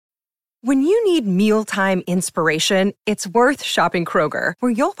When you need mealtime inspiration, it's worth shopping Kroger,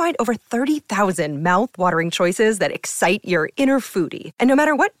 where you'll find over 30,000 mouth-watering choices that excite your inner foodie. And no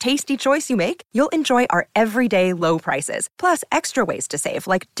matter what tasty choice you make, you'll enjoy our everyday low prices, plus extra ways to save,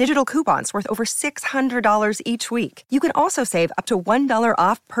 like digital coupons worth over $600 each week. You can also save up to $1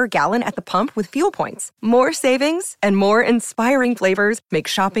 off per gallon at the pump with fuel points. More savings and more inspiring flavors make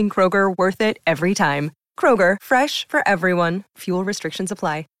shopping Kroger worth it every time. Kroger, fresh for everyone. Fuel restrictions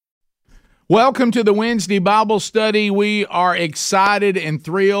apply. Welcome to the Wednesday Bible study. We are excited and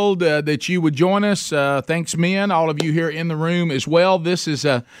thrilled that you would join us. Thanks, men, all of you here in the room as well. This is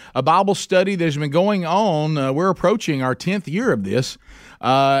a Bible study that's been going on. We're approaching our 10th year of this.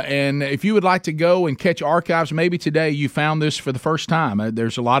 And if you would like to go and catch archives, maybe today you found this for the first time.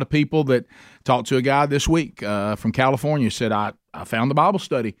 There's a lot of people that talked to a guy this week from California, said, I found the Bible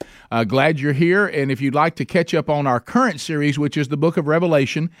study. Glad you're here. And if you'd like to catch up on our current series, which is the book of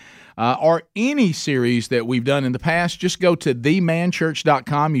Revelation, or any series that we've done in the past, just go to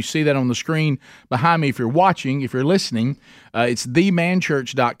themanchurch.com. You see that on the screen behind me if you're watching. If you're listening, it's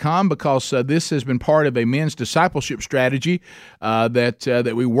themanchurch.com, because this has been part of a men's discipleship strategy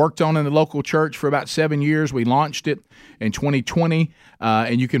that we worked on in the local church for about 7 years. We launched it in 2020,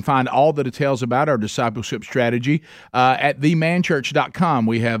 and you can find all the details about our discipleship strategy at themanchurch.com.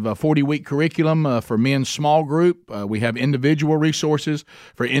 We have a 40-week curriculum for men's small group. We have individual resources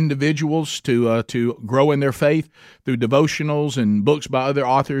for individuals to grow in their faith through devotionals and books by other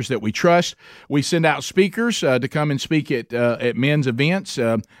authors that we trust. We send out speakers to come and speak at men's events.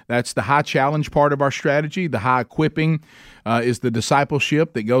 That's the high challenge part of our strategy. The high equipping is the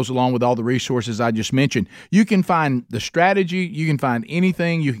discipleship that goes along with all the resources I just mentioned. You can find the strategy. You can find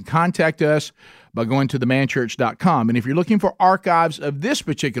anything. You can contact us by going to themanchurch.com. And if you're looking for archives of this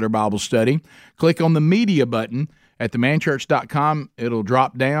particular Bible study, click on the media button at themanchurch.com. It'll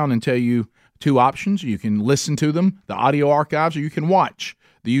drop down and tell you two options. You can listen to them, the audio archives, or you can watch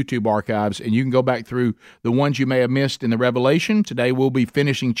the YouTube archives, and you can go back through the ones you may have missed in the Revelation. Today we'll be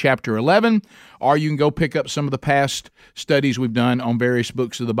finishing chapter 11, or you can go pick up some of the past studies we've done on various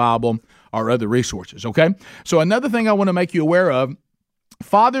books of the Bible or other resources, okay? So another thing I want to make you aware of,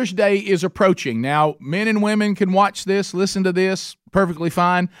 Father's Day is approaching. Now, men and women can watch this, listen to this, perfectly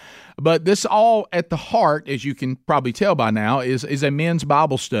fine. But this all at the heart, as you can probably tell by now, is a men's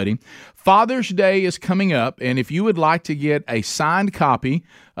Bible study. Father's Day is coming up, and if you would like to get a signed copy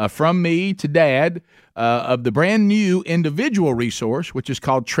from me to Dad of the brand new individual resource, which is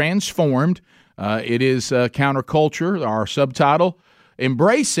called Transformed, it is Counterculture, our subtitle,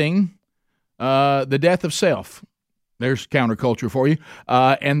 Embracing the Death of Self. There's counterculture for you.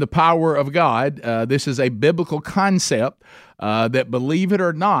 And the power of God. This is a biblical concept that, believe it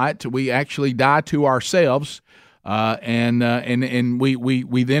or not, we actually die to ourselves, and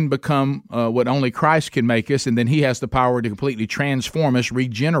we then become what only Christ can make us, and then He has the power to completely transform us,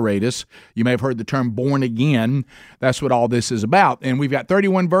 regenerate us. You may have heard the term born again. That's what all this is about. And we've got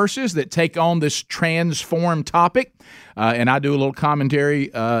 31 verses that take on this transform topic. And I do a little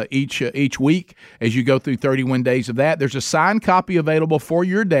commentary each week as you go through 31 days of that. There's a signed copy available for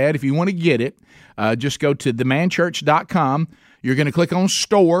your dad if you want to get it. Just go to themanchurch.com. You're going to click on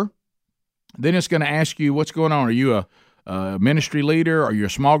Store. Then it's going to ask you what's going on. Are you a ministry leader? Are you a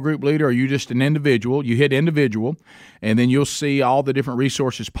small group leader? Are you just an individual? You hit Individual, and then you'll see all the different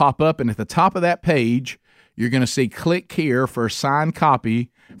resources pop up. And at the top of that page, you're going to see click here for a signed copy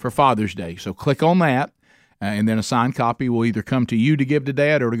for Father's Day. So click on that. And then a signed copy will either come to you to give to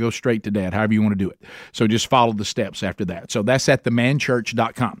Dad or to go straight to Dad, however you want to do it. So just follow the steps after that. So that's at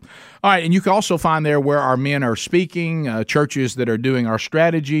themanchurch.com. All right, and you can also find there where our men are speaking, churches that are doing our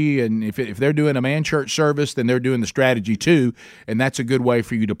strategy, and if they're doing a man church service, then they're doing the strategy too, and that's a good way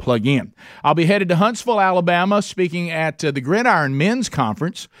for you to plug in. I'll be headed to Huntsville, Alabama, speaking at the Gridiron Men's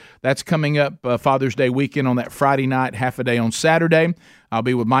Conference. That's coming up Father's Day weekend on that Friday night, half a day on Saturday. I'll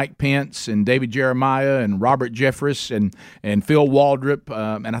be with Mike Pence and David Jeremiah and Robert Jeffress and Phil Waldrop,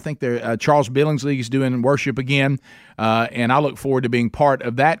 and I think Charles Billingsley is doing worship again, and I look forward to being part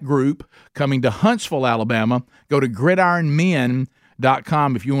of that group coming to Huntsville, Alabama. Go to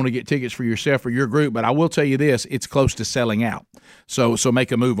gridironmen.com if you want to get tickets for yourself or your group, but I will tell you this, it's close to selling out. So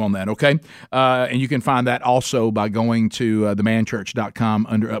make a move on that, okay? And you can find that also by going to themanchurch.com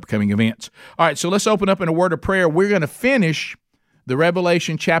under upcoming events. All right, so let's open up in a word of prayer. We're going to finish the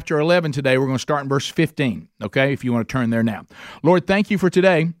Revelation chapter 11 today. We're going to start in verse 15, okay, if you want to turn there now. Lord, thank you for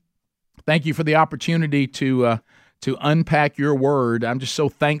today. Thank you for the opportunity to unpack your word. I'm just so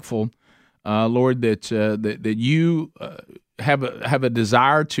thankful, Lord, that you have a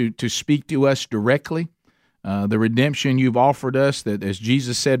desire to speak to us directly. the redemption you've offered us, that as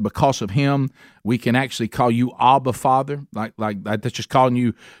Jesus said, because of him, we can actually call you Abba Father, like that's just calling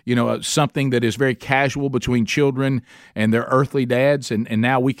you, something that is very casual between children and their earthly dads, and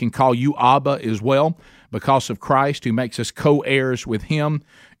now we can call you Abba as well because of Christ, who makes us co-heirs with him,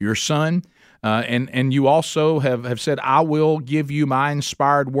 your Son. And you also have said, I will give you my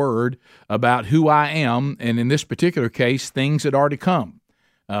inspired word about who I am, and in this particular case, things that are to come.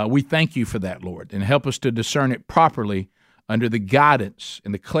 We thank you for that, Lord, and help us to discern it properly under the guidance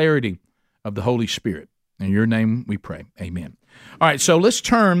and the clarity of the Holy Spirit. In your name we pray. Amen. All right, so let's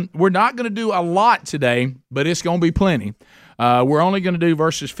turn. We're not going to do a lot today, but it's going to be plenty. We're only going to do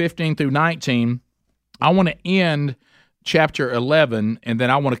verses 15 through 19. I want to end chapter 11, and then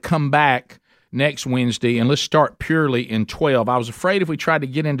I want to come back next Wednesday, and let's start purely in 12. I was afraid if we tried to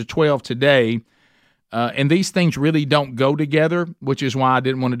get into 12 today, and these things really don't go together, which is why I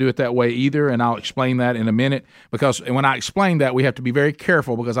didn't want to do it that way either, and I'll explain that in a minute, because when I explain that, we have to be very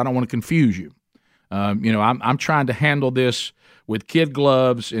careful because I don't want to confuse you. I'm trying to handle this with kid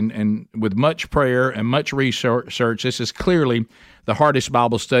gloves and with much prayer and much research. This is clearly the hardest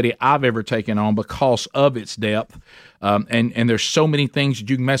Bible study I've ever taken on because of its depth, and there's so many things that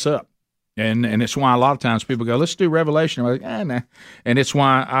you can mess up. And it's why a lot of times people go, let's do Revelation. I'm like, nah. And it's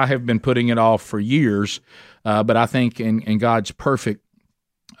why I have been putting it off for years. But I think in God's perfect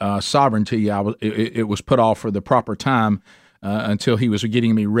sovereignty, it was put off for the proper time until he was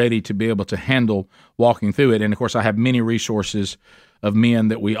getting me ready to be able to handle walking through it. And, of course, I have many resources of men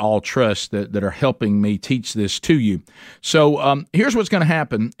that we all trust that are helping me teach this to you. So here's what's going to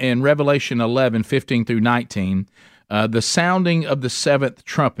happen in Revelation 11, 15 through 19. The sounding of the seventh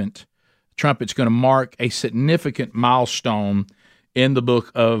trumpet's going to mark a significant milestone in the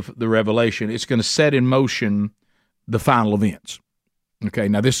book of the Revelation. It's going to set in motion the final events. Okay,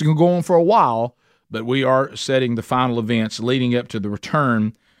 now this is going to go on for a while, but we are setting the final events leading up to the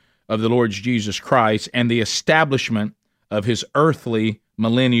return of the Lord Jesus Christ and the establishment of his earthly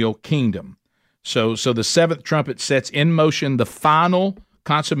millennial kingdom. So the seventh trumpet sets in motion the final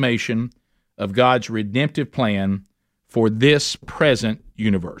consummation of God's redemptive plan for this present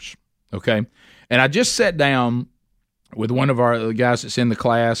universe. Okay, and I just sat down with one of the guys that's in the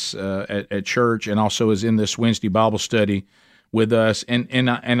class at church and also is in this Wednesday Bible study with us, and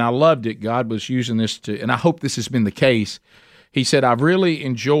I loved it. God was using this and I hope this has been the case. He said, I've really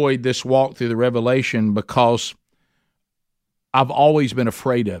enjoyed this walk through the Revelation because I've always been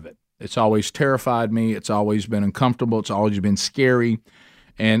afraid of it. It's always terrified me. It's always been uncomfortable. It's always been scary,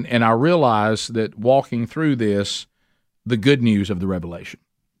 and I realized that walking through this, the good news of the Revelation.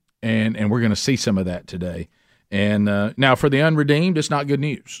 And we're going to see some of that today. And now for the unredeemed, it's not good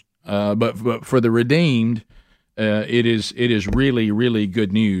news. But for the redeemed, it is really, really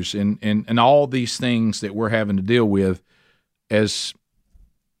good news. And all these things that we're having to deal with, and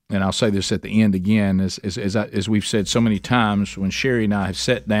I'll say this at the end again, as we've said so many times, when Sherry and I have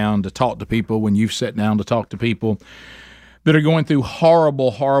sat down to talk to people, when you've sat down to talk to people that are going through horrible,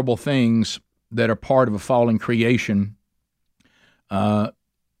 horrible things that are part of a fallen creation,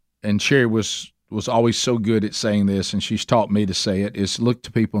 and Sherry was always so good at saying this, and she's taught me to say it, is look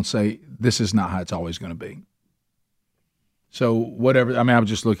to people and say, this is not how it's always going to be. So whatever, I was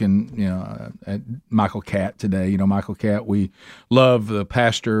just looking, at Michael Catt today. Michael Catt, we love the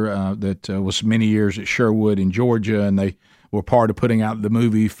pastor that was many years at Sherwood in Georgia, and they were part of putting out the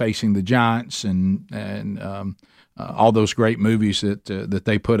movie Facing the Giants and all those great movies that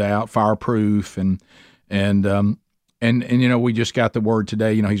they put out, Fireproof, and we just got the word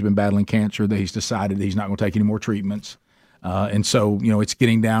today, he's been battling cancer, that he's decided he's not going to take any more treatments. And so, it's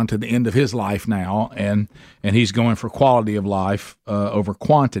getting down to the end of his life now, and he's going for quality of life over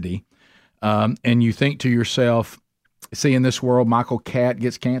quantity. And you think to yourself, see, in this world, Michael Catt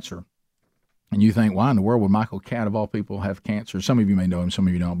gets cancer. And you think, why in the world would Michael Catt, of all people, have cancer? Some of you may know him, some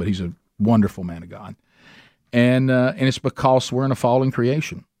of you don't, but he's a wonderful man of God. And it's because we're in a fallen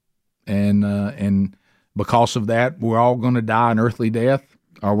creation. And because of that, we're all going to die an earthly death,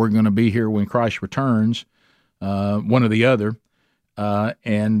 or we're going to be here when Christ returns, one or the other.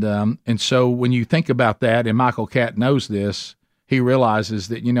 And so when you think about that, and Michael Catt knows this, he realizes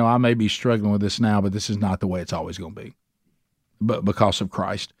that, I may be struggling with this now, but this is not the way it's always going to be, but because of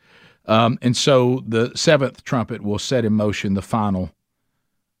Christ. And so the seventh trumpet will set in motion the final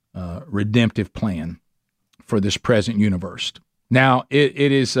redemptive plan for this present universe. Now,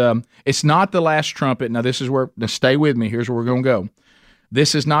 it's not the last trumpet. Now, stay with me. Here's where we're going to go.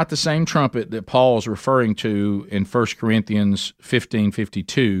 This is not the same trumpet that Paul's referring to in 1 Corinthians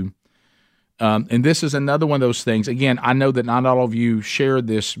 15:52. And this is another one of those things. Again, I know that not all of you share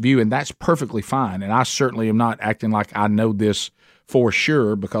this view, and that's perfectly fine. And I certainly am not acting like I know this for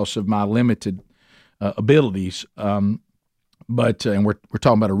sure because of my limited abilities. But we're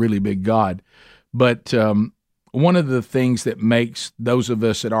talking about a really big God. But one of the things that makes those of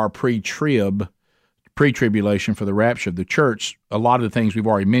us that are pre-tribulation for the rapture of the church, a lot of the things we've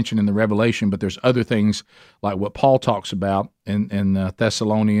already mentioned in the Revelation, but there's other things like what Paul talks about in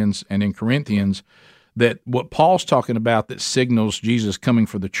Thessalonians and in Corinthians, that what Paul's talking about that signals Jesus coming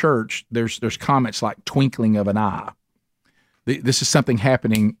for the church, there's comments like twinkling of an eye. This is something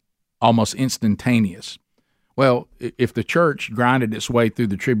happening almost instantaneous. Well, if the church grinded its way through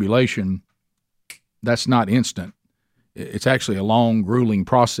the tribulation, that's not instant. It's actually a long, grueling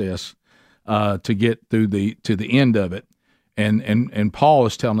process to get to the end of it, and Paul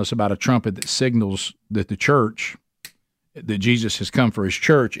is telling us about a trumpet that signals that the church, that Jesus has come for his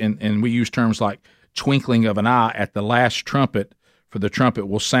church, and we use terms like twinkling of an eye at the last trumpet, for the trumpet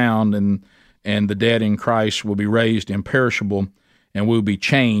will sound, and the dead in Christ will be raised imperishable, and will be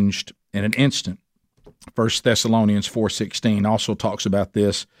changed in an instant. 1 Thessalonians 4:16 also talks about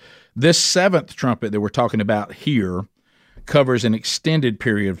this. This seventh trumpet that we're talking about here covers an extended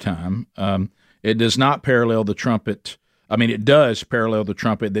period of time. It does not parallel the trumpet. I mean, it does parallel the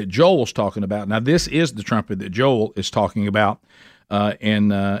trumpet that Joel's talking about. Now, this is the trumpet that Joel is talking about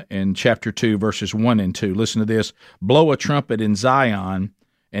in chapter 2, verses 1 and 2. Listen to this. Blow a trumpet in Zion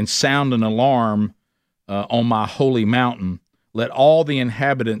and sound an alarm on my holy mountain. Let all the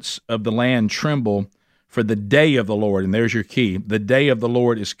inhabitants of the land tremble, for the day of the Lord, and there's your key, the day of the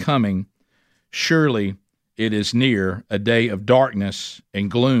Lord is coming. Surely it is near, a day of darkness and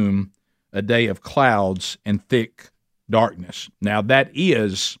gloom, a day of clouds and thick darkness. Now that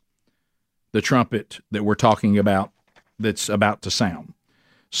is the trumpet that we're talking about that's about to sound.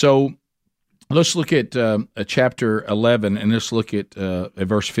 So let's look at chapter 11, and let's look at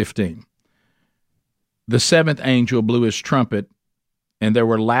verse 15. The seventh angel blew his trumpet, and there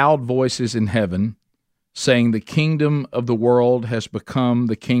were loud voices in heaven, saying, the kingdom of the world has become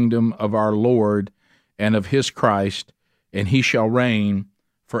the kingdom of our Lord and of his Christ, and he shall reign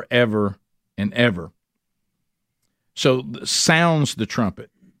forever and ever. So sounds the trumpet.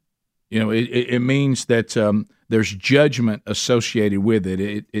 You know, it means that there's judgment associated with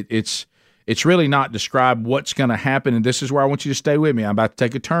it. It's really not described what's going to happen, and this is where I want you to stay with me. I'm about to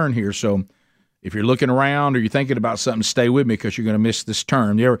take a turn here, so if you're looking around or you're thinking about something, stay with me because you're going to miss this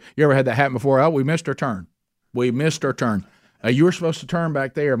turn. You ever had that happen before? Oh, we missed our turn. We missed our turn. You were supposed to turn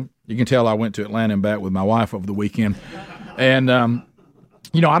back there. You can tell I went to Atlanta and back with my wife over the weekend. And,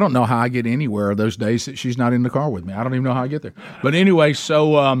 you know, I don't know how I get anywhere those days that she's not in the car with me. I don't even know how I get there. But anyway,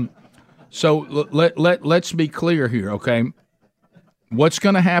 so let's be clear here, okay? What's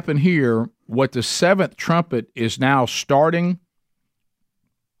going to happen here, what the seventh trumpet is now starting,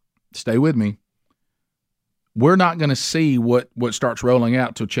 stay with me, we're not going to see what starts rolling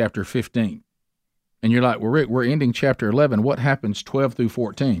out till chapter 15. And you're like, well, Rick, we're ending chapter 11. What happens 12 through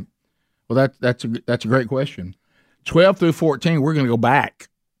 14? Well, that's a great question. 12 through 14, we're going to go back.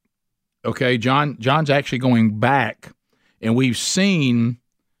 Okay, John's actually going back, and we've seen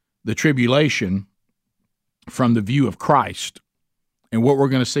the tribulation from the view of Christ. And what we're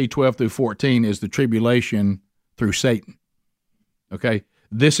going to see 12 through 14 is the tribulation through Satan. Okay,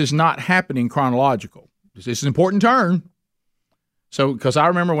 this is not happening chronological. This is an important turn. So, because I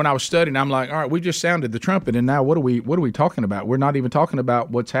remember when I was studying, I'm like, all right, we just sounded the trumpet, and now what are we talking about? We're not even talking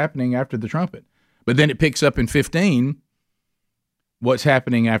about what's happening after the trumpet. But then it picks up in 15 what's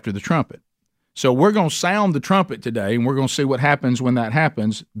happening after the trumpet. So we're going to sound the trumpet today, and we're going to see what happens when that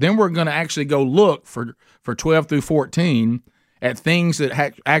happens. Then we're going to actually go look for 12 through 14 at things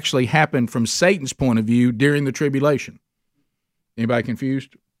that actually happened from Satan's point of view during the tribulation. Anybody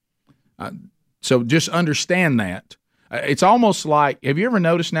confused? So just understand that. It's almost like, have you ever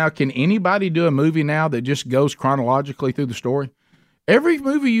noticed now, can anybody do a movie now that just goes chronologically through the story? Every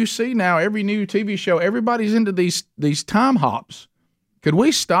movie you see now, every new TV show, everybody's into these time hops. Could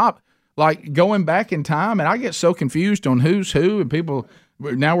we stop like going back in time? And I get so confused on who's who, and people,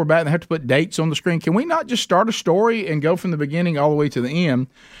 now we're back and have to put dates on the screen. Can we not just start a story and go from the beginning all the way to the end?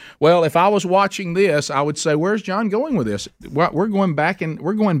 Well, if I was watching this, I would say, where's John going with this? We're going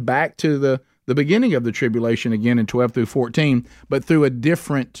back to the beginning of the tribulation again in 12 through 14, but through a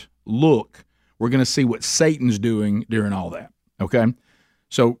different look. We're going to see what Satan's doing during all that, okay?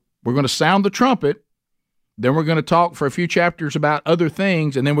 So we're going to sound the trumpet, then we're going to talk for a few chapters about other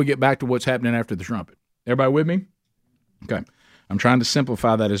things, and then we'll get back to what's happening after the trumpet. Everybody with me? Okay. I'm trying to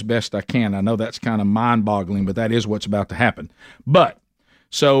simplify that as best I can. I know that's kind of mind-boggling, but that is what's about to happen. But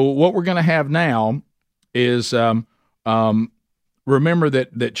So what we're going to have now is remember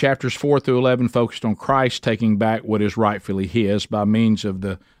that chapters 4 through 11 focused on Christ taking back what is rightfully his by means of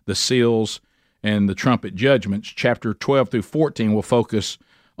the seals and the trumpet judgments. Chapter 12 through 14 will focus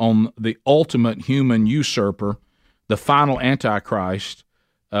on the ultimate human usurper, the final Antichrist,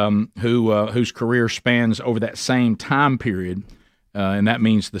 whose career spans over that same time period, and that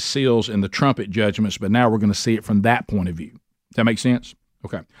means the seals and the trumpet judgments, but now we're going to see it from that point of view. Does that make sense?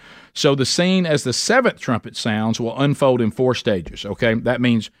 Okay. So the scene as the seventh trumpet sounds will unfold in 4 stages, okay? That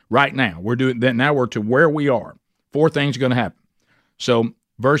means right now, we're doing that. Now we're to where we are. 4 things are going to happen. So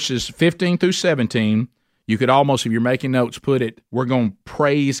verses 15 through 17, you could almost, if you're making notes, put it, we're going to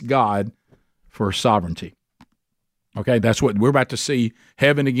praise God for sovereignty. Okay, that's what we're about to see.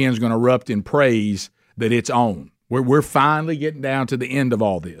 Heaven again is going to erupt in praise that it's on. We're finally getting down to the end of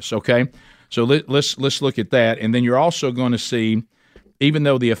all this, okay? So let's look at that. And then you're also going to see, even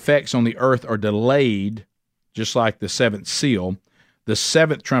though the effects on the earth are delayed, just like the seventh seal, the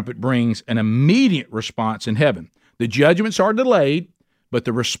seventh trumpet brings an immediate response in heaven. The judgments are delayed, but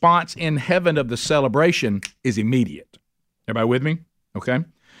the response in heaven of the celebration is immediate. Everybody with me? Okay?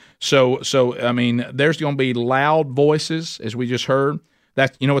 So I mean, there's going to be loud voices, as we just heard.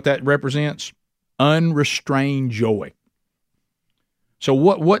 That, you know what that represents? Unrestrained joy. So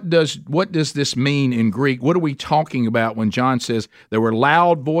what does this mean in Greek? What are we talking about when John says there were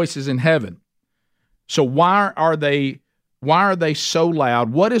loud voices in heaven? So why are they so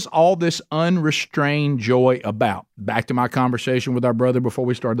loud? What is all this unrestrained joy about? Back to my conversation with our brother before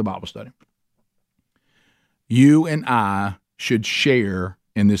we started the Bible study. You and I should share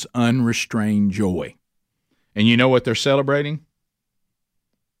in this unrestrained joy. And you know what they're celebrating?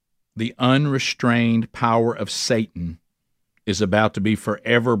 The unrestrained power of Satan is about to be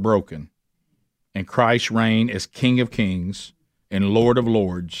forever broken, and Christ's reign as King of Kings and Lord of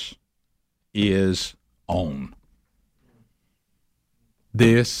Lords is on.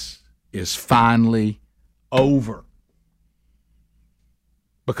 This is finally over.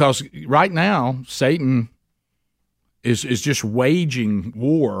 Because right now, Satan is just waging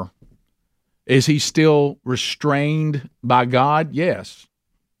war. Is he still restrained by God? Yes.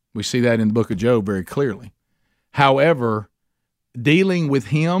 We see that in the book of Job very clearly. However, dealing with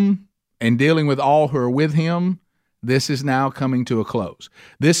him and dealing with all who are with him, this is now coming to a close.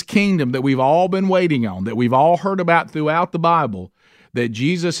 This kingdom that we've all been waiting on, that we've all heard about throughout the Bible, that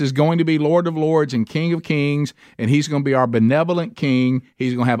Jesus is going to be Lord of Lords and King of Kings, and he's going to be our benevolent King.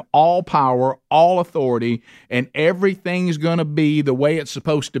 He's going to have all power, all authority, and everything's going to be the way it's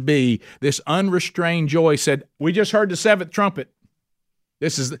supposed to be. This unrestrained joy said, we just heard the seventh trumpet.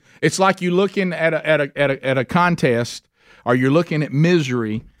 It's like you looking at a contest, or you're looking at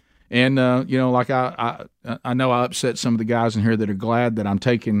misery, and like I know I upset some of the guys in here that are glad that I'm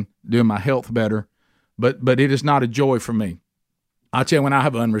doing my health better, but it is not a joy for me. I'll tell you when I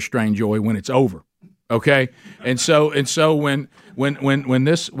have unrestrained joy, when it's over, okay? And so when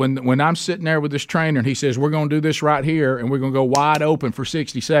I'm sitting there with this trainer and he says we're going to do this right here and we're going to go wide open for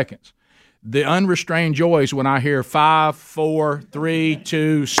 60 seconds, the unrestrained joy is when I hear 5, 4, 3,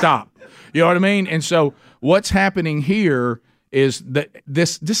 2, stop. You know what I mean? And so what's happening here is that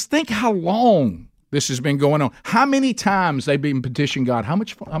just think how long this has been going on. How many times they've been petitioning God? How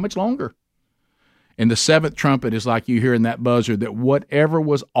much longer? And the seventh trumpet is like you hear in that buzzer that whatever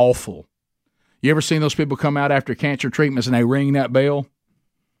was awful. You ever seen those people come out after cancer treatments and they ring that bell?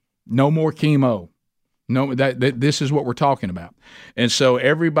 No more chemo. No, this is what we're talking about. And so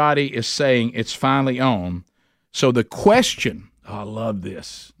everybody is saying it's finally on. So the question, I love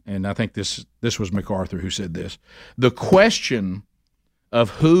this, and I think this was MacArthur who said this. The question of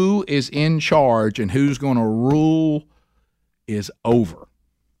who is in charge and who's going to rule is over.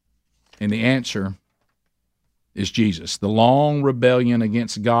 And the answer is Jesus. The long rebellion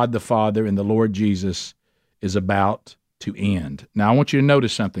against God the Father and the Lord Jesus is about to end. Now, I want you to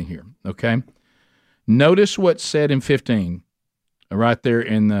notice something here, okay? Notice what's said in 15, right there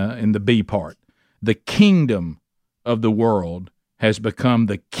in the B part. The kingdom of the world has become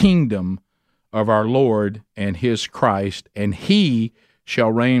the kingdom of our Lord and his Christ, and he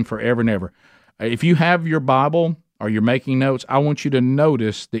shall reign forever and ever. If you have your Bible or you're making notes, I want you to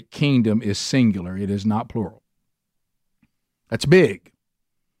notice that kingdom is singular. It is not plural. That's big,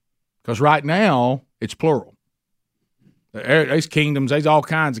 because right now it's plural. There's kingdoms. There's all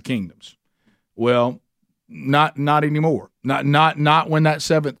kinds of kingdoms. Well, not anymore. Not when that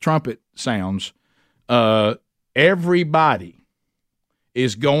seventh trumpet sounds. Everybody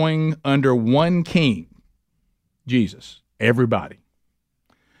is going under one king, Jesus. Everybody.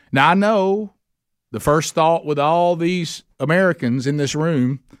 Now I know the first thought with all these Americans in this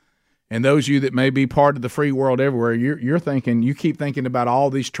room, and those of you that may be part of the free world everywhere, you keep thinking about all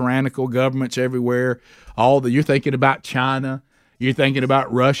these tyrannical governments everywhere. You're thinking about China. You're thinking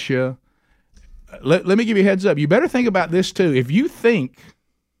about Russia. Let me give you a heads up. You better think about this too. If you think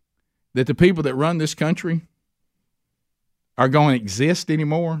that the people that run this country are going to exist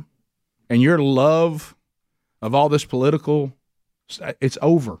anymore, and your love of all this political, it's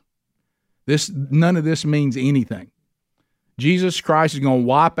over. None of this means anything. Jesus Christ is going to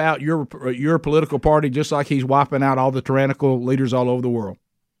wipe out your political party just like he's wiping out all the tyrannical leaders all over the world.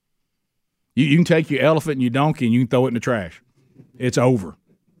 You can take your elephant and your donkey and you can throw it in the trash. It's over.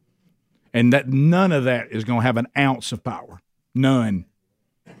 And none of that is going to have an ounce of power. None.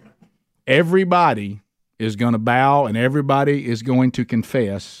 Everybody is going to bow and everybody is going to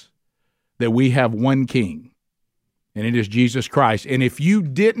confess that we have one king, and it is Jesus Christ. And if you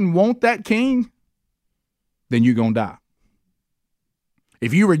didn't want that king, then you're going to die.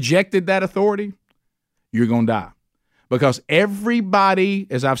 If you rejected that authority, you're going to die. Because everybody,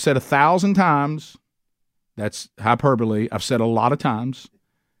 as I've said 1,000 times, that's hyperbole, I've said a lot of times,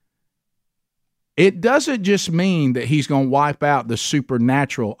 it doesn't just mean that he's going to wipe out the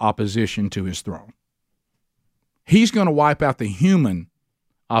supernatural opposition to his throne. He's going to wipe out the human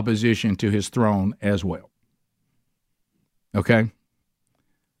opposition to his throne as well. Okay?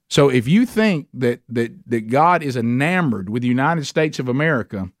 So if you think that God is enamored with the United States of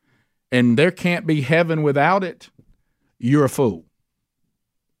America and there can't be heaven without it, you're a fool.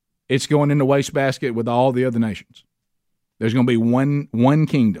 It's going in the wastebasket with all the other nations. There's going to be one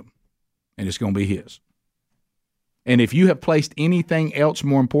kingdom, and it's going to be his. And if you have placed anything else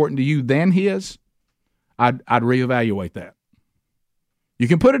more important to you than his, I'd reevaluate that. You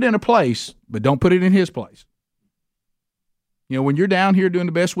can put it in a place, but don't put it in his place. You know, when you're down here doing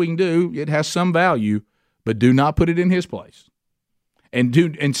the best we can do, it has some value, but do not put it in his place.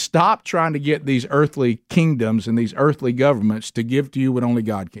 And stop trying to get these earthly kingdoms and these earthly governments to give to you what only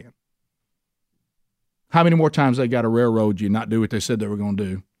God can. How many more times they got to railroad you and not do what they said they were going to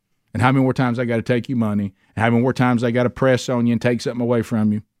do? And how many more times they got to take you money? And how many more times they got to press on you and take something away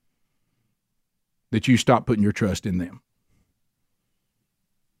from you? That you stop putting your trust in them.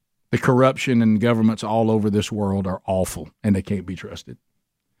 The corruption in governments all over this world are awful, and they can't be trusted.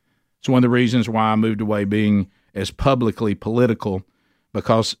 It's one of the reasons why I moved away being as publicly political,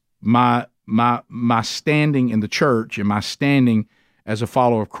 because my standing in the church and my standing as a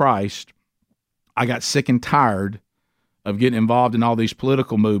follower of Christ, I got sick and tired of getting involved in all these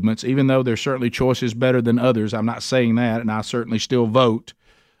political movements, even though there's certainly choices better than others. I'm not saying that, and I certainly still vote.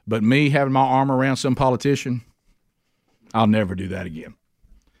 But me having my arm around some politician, I'll never do that again.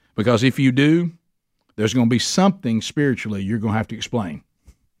 Because if you do, there's going to be something spiritually you're going to have to explain,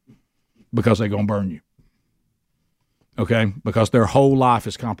 because they're going to burn you. Okay? Because their whole life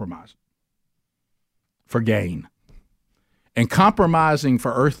is compromised for gain. And compromising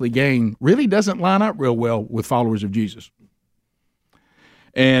for earthly gain really doesn't line up real well with followers of Jesus.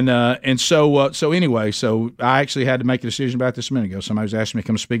 And so anyway, I actually had to make a decision about this a minute ago. Somebody was asking me to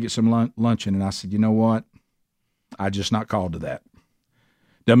come speak at some luncheon, and I said, you know what? I'm just not called to that.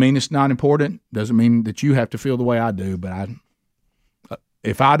 Doesn't mean it's not important. Doesn't mean that you have to feel the way I do. But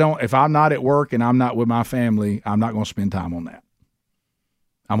if I'm not at work and I'm not with my family, I'm not going to spend time on that.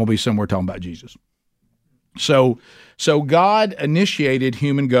 I'm going to be somewhere talking about Jesus. So God initiated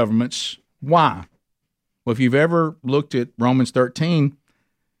human governments. Why? Well, if you've ever looked at Romans 13,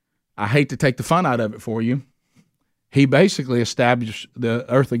 I hate to take the fun out of it for you. He basically established the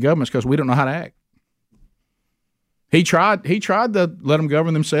earthly governments because we don't know how to act. He tried to let them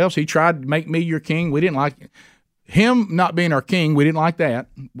govern themselves. He tried to make me your king. We didn't like him not being our king. We didn't like that.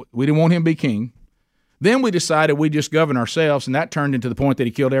 We didn't want him to be king. Then we decided we just govern ourselves, and that turned into the point that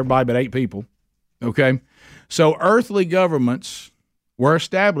he killed everybody but 8 people. Okay? So earthly governments were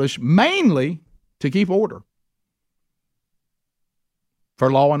established mainly to keep order. For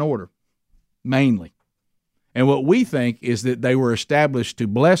law and order, mainly. And what we think is that they were established to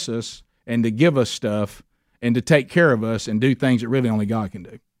bless us and to give us stuff and to take care of us and do things that really only God can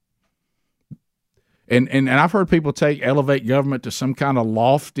do. And I've heard people elevate government to some kind of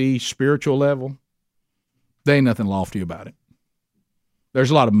lofty spiritual level. There ain't nothing lofty about it. There's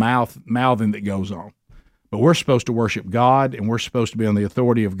a lot of mouthing that goes on. But we're supposed to worship God, and we're supposed to be on the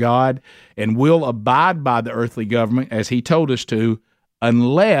authority of God, and we'll abide by the earthly government as he told us to,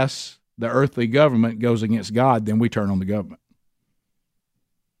 unless the earthly government goes against God, then we turn on the government.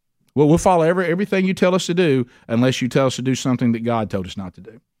 Well, we'll follow everything you tell us to do unless you tell us to do something that God told us not to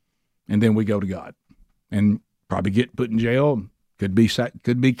do. And then we go to God and probably get put in jail,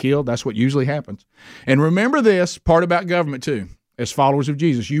 Could be killed. That's what usually happens. And remember this part about government too, as followers of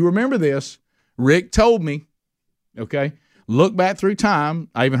Jesus. You remember this. Rick told me, okay, look back through time.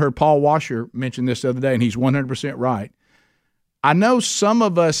 I even heard Paul Washer mention this the other day, and he's 100% right. I know some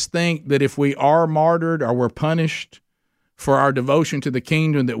of us think that if we are martyred or we're punished for our devotion to the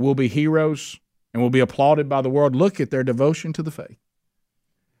kingdom, that we'll be heroes and we'll be applauded by the world. Look at their devotion to the faith.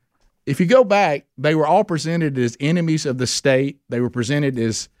 If you go back, they were all presented as enemies of the state. They were presented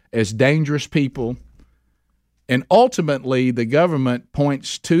as dangerous people. And ultimately, the government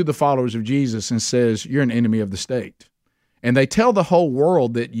points to the followers of Jesus and says, you're an enemy of the state. And they tell the whole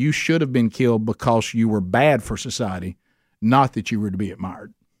world that you should have been killed because you were bad for society, not that you were to be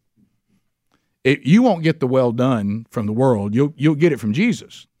admired. You won't get the well done from the world. You'll get it from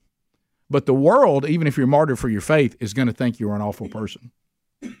Jesus. But the world, even if you're martyred for your faith, is going to think you're an awful person.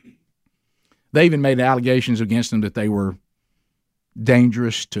 They even made allegations against them that they were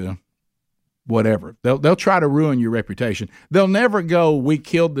dangerous to whatever. They'll try to ruin your reputation. They'll never go, we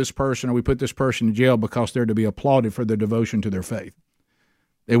killed this person or we put this person in jail because they're to be applauded for their devotion to their faith.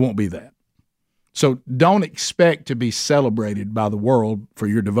 It won't be that. So don't expect to be celebrated by the world for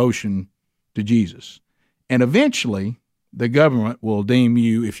your devotion to Jesus. And eventually, the government will deem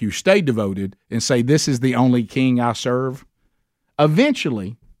you, if you stay devoted and say, this is the only king I serve,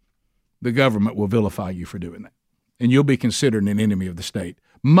 eventually the government will vilify you for doing that. And you'll be considered an enemy of the state.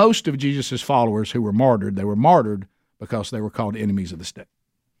 Most of Jesus' followers who were martyred, they were martyred because they were called enemies of the state.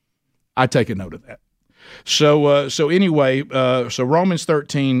 I take a note of that. So Romans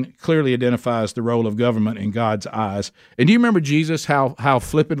 13 clearly identifies the role of government in God's eyes. And do you remember Jesus, how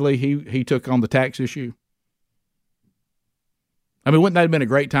flippantly he took on the tax issue? I mean, wouldn't that have been a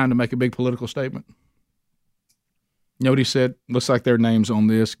great time to make a big political statement? You know what he said? Looks like their name's on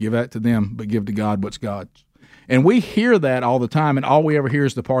this. Give that to them, but give to God what's God's. And we hear that all the time, and all we ever hear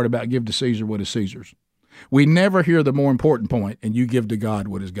is the part about give to Caesar what is Caesar's. We never hear the more important point, and you give to God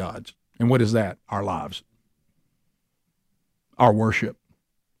what is God's. And what is that? Our lives, our worship,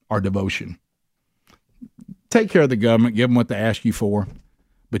 our devotion. Take care of the government, give them what they ask you for,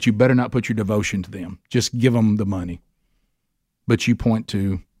 but you better not put your devotion to them. Just give them the money. But you point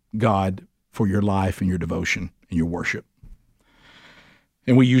to God for your life and your devotion and your worship.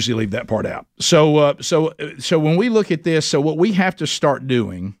 And we usually leave that part out. So when we look at this, so what we have to start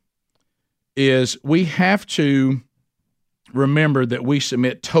doing is we have to remember that we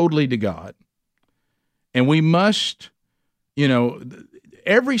submit totally to God. And we must,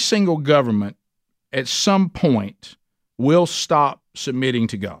 every single government at some point will stop submitting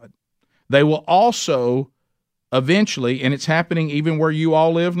to God. They will also eventually, and it's happening even where you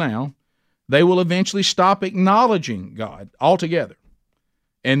all live now, they will eventually stop acknowledging God altogether.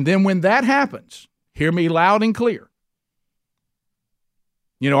 And then when that happens, hear me loud and clear.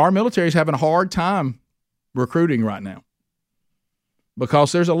 Our military is having a hard time recruiting right now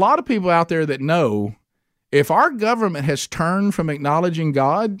because there's a lot of people out there that know if our government has turned from acknowledging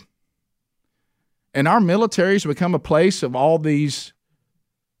God and our military has become a place of all these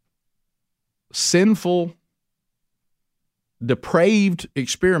sinful, depraved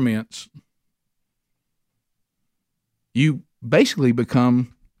experiments, you basically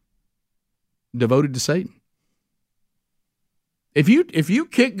become devoted to Satan. If you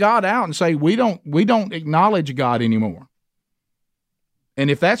kick God out and say we don't acknowledge God anymore, and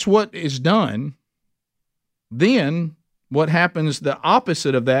if that's what is done, then what happens, the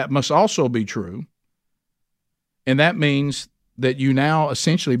opposite of that must also be true, and that means that you now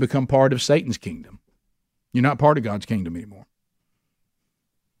essentially become part of Satan's kingdom. You're not part of God's kingdom anymore.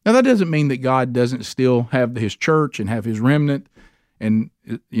 Now, that doesn't mean that God doesn't still have his church and have his remnant, and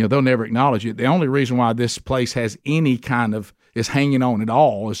they'll never acknowledge it. The only reason why this place has any kind of is hanging on at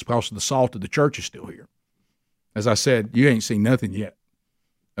all is because the salt of the church is still here. As I said, you ain't seen nothing yet,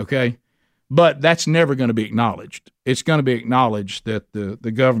 okay? But that's never going to be acknowledged. It's going to be acknowledged that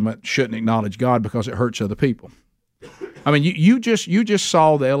the government shouldn't acknowledge God because it hurts other people. I mean, you just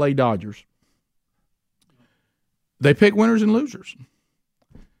saw the L.A. Dodgers. They pick winners and losers.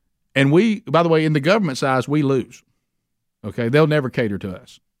 And we, by the way, in the government's eyes, we lose. Okay, they'll never cater to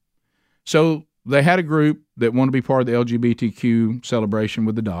us. So they had a group that wanted to be part of the LGBTQ celebration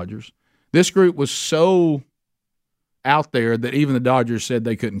with the Dodgers. This group was so out there that even the Dodgers said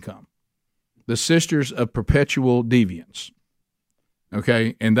they couldn't come. The Sisters of Perpetual Deviance.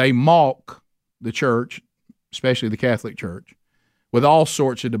 Okay, and they mock the church, especially the Catholic Church, with all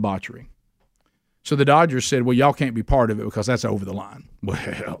sorts of debauchery. So the Dodgers said, well, y'all can't be part of it because that's over the line.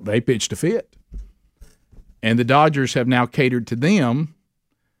 Well, they pitched a fit. And the Dodgers have now catered to them.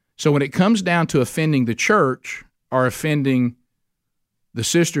 So when it comes down to offending the church or offending the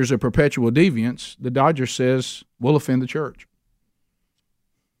Sisters of Perpetual Deviance, the Dodgers says, we'll offend the church.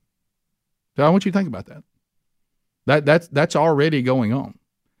 So I want you to think about that. That's already going on.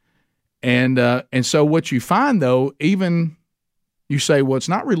 And so what you find, though, even you say, well, it's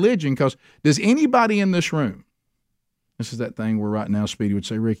not religion, because does anybody in this room, this is that thing where right now Speedy would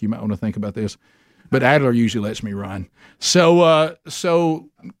say, Rick, you might want to think about this, but Adler usually lets me run. So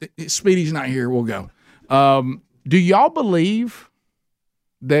Speedy's not here, we'll go. Do y'all believe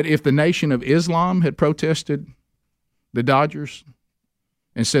that if the Nation of Islam had protested the Dodgers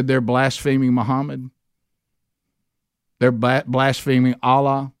and said they're blaspheming Muhammad, they're blaspheming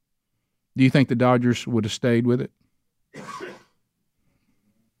Allah, do you think the Dodgers would have stayed with it?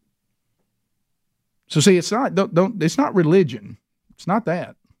 So see, it's not it's not religion. It's not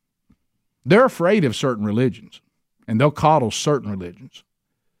that. They're afraid of certain religions, and they'll coddle certain religions.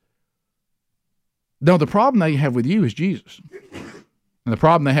 No, the problem they have with you is Jesus. And the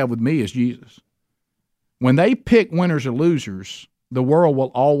problem they have with me is Jesus. When they pick winners or losers, the world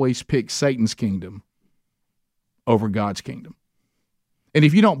will always pick Satan's kingdom over God's kingdom. And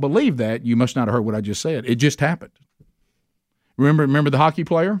if you don't believe that, you must not have heard what I just said. It just happened. Remember the hockey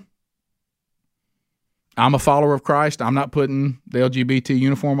player? I'm a follower of Christ. I'm not putting the LGBT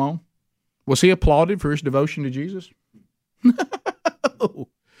uniform on. Was he applauded for his devotion to Jesus? No.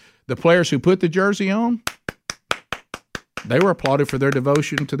 The players who put the jersey on, they were applauded for their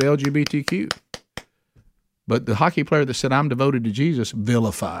devotion to the LGBTQ. But the hockey player that said, I'm devoted to Jesus,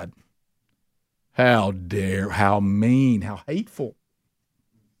 vilified. How dare, how mean, how hateful.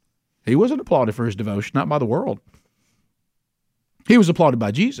 He wasn't applauded for his devotion, not by the world. He was applauded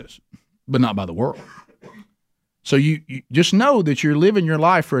by Jesus, but not by the world. So you just know that you're living your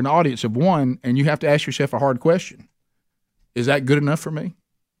life for an audience of one, and you have to ask yourself a hard question. Is that good enough for me?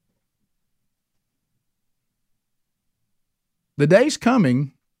 The day's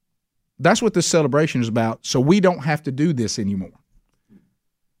coming, that's what this celebration is about, so we don't have to do this anymore.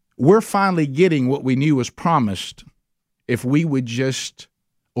 We're finally getting what we knew was promised if we would just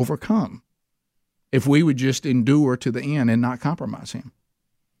overcome, if we would just endure to the end and not compromise him.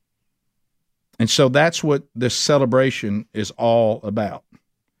 And so that's what this celebration is all about.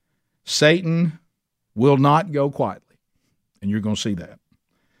 Satan will not go quietly, and you're going to see that,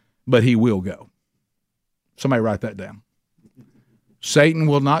 but he will go. Somebody write that down. Satan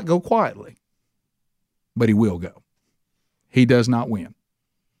will not go quietly, but he will go. He does not win.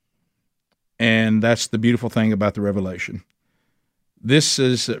 And that's the beautiful thing about the Revelation. This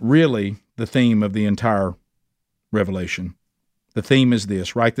is really the theme of the entire Revelation. The theme is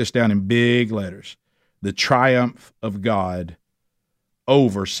this. Write this down in big letters. The triumph of God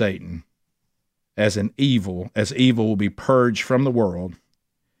over Satan as evil will be purged from the world,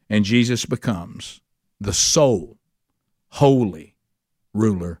 and Jesus becomes the sole, holy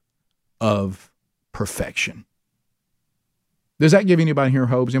ruler of perfection. Does that give anybody here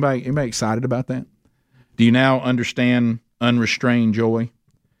hope? Is anybody excited about that? Do you now understand unrestrained joy?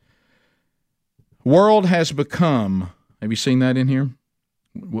 World has become, have you seen that in here?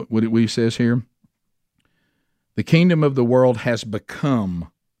 What it says here? The kingdom of the world has become.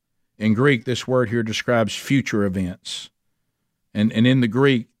 In Greek, this word here describes future events. And in the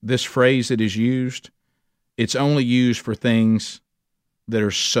Greek, this phrase that is used, it's only used for things that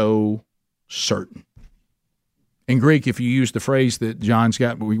are so certain. In Greek, if you use the phrase that John's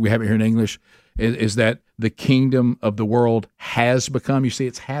got, but we have it here in English, is that the kingdom of the world has become. You see,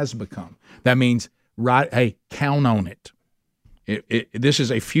 it has become. That means, right? Hey, count on it. This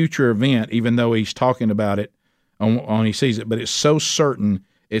is a future event, even though he's talking about it on he sees it, but it's so certain,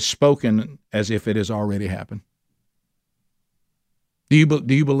 it's spoken as if it has already happened. Do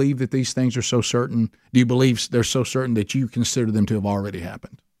you believe that these things are so certain? Do you believe they're so certain that you consider them to have already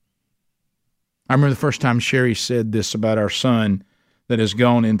happened? I remember the first time Sherry said this about our son that has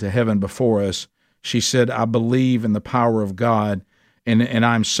gone into heaven before us. She said, I believe in the power of God, and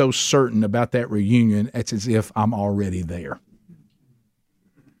I'm so certain about that reunion, it's as if I'm already there.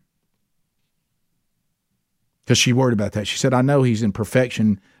 Because she worried about that. She said, I know he's in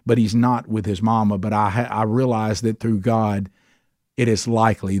perfection, but he's not with his mama, but I realize that through God, it is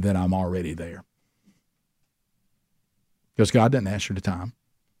likely that I'm already there. Because God doesn't ask her the time.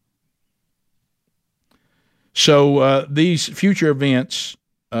 So these future events,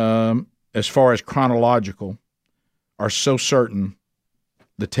 as far as chronological, are so certain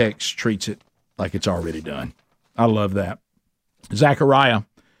the text treats it like it's already done. I love that. Zechariah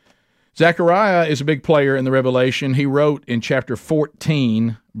is a big player in the Revelation. He wrote in chapter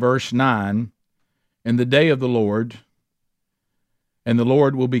 14, verse 9, in the day of the Lord, and the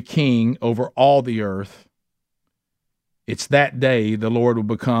Lord will be king over all the earth. It's that day the Lord will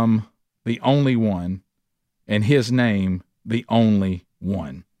become the only one, and his name the only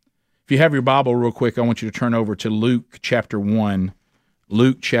one. If you have your Bible real quick, I want you to turn over to Luke chapter 1.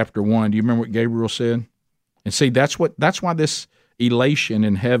 Luke chapter 1. Do you remember what Gabriel said? And see, that's why this elation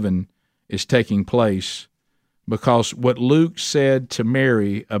in heaven is taking place, because what Luke said to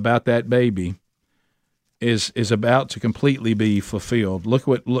Mary about that baby is about to completely be fulfilled. Look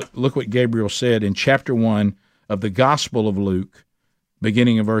what Gabriel said in chapter 1 of the Gospel of Luke,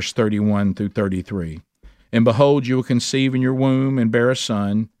 beginning in verse 31 through 33. And behold, you will conceive in your womb and bear a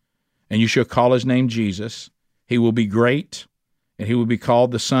son, and you shall call his name Jesus. He will be great, and he will be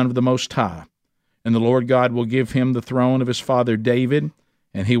called the Son of the Most High. And the Lord God will give him the throne of his father David,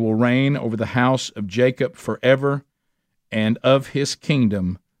 and he will reign over the house of Jacob forever, and of his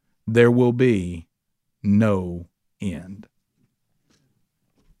kingdom there will be no end.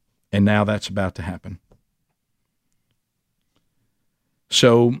 And now that's about to happen.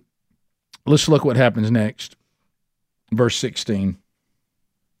 So let's look what happens next. Verse 16.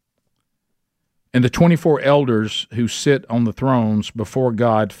 And the 24 elders who sit on the thrones before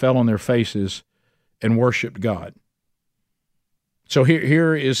God fell on their faces and worshiped God. So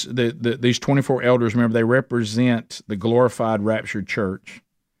here is these 24 elders. Remember, they represent the glorified raptured church.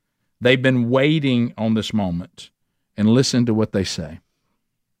 They've been waiting on this moment, and listen to what they say.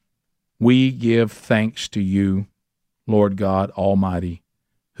 We give thanks to you, Lord God Almighty,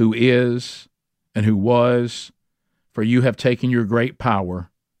 who is and who was, for you have taken your great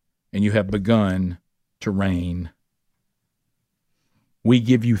power and you have begun to reign. We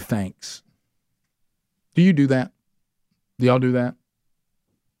give you thanks. Do you do that? Do y'all do that?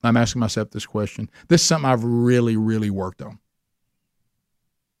 I'm asking myself this question. This is something I've really, really worked on.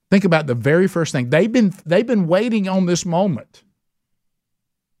 Think about the very first thing. They've been waiting on this moment.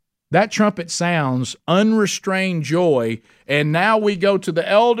 That trumpet sounds, unrestrained joy, and now we go to the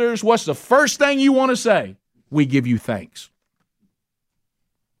elders. What's the first thing you want to say? We give you thanks.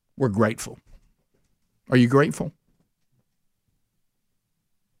 We're grateful. Are you grateful?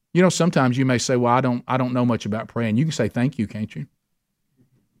 You know, sometimes you may say, well, I don't know much about praying. You can say thank you, can't you?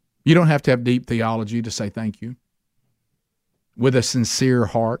 You don't have to have deep theology to say thank you. With a sincere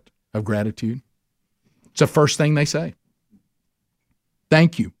heart of gratitude. It's the first thing they say.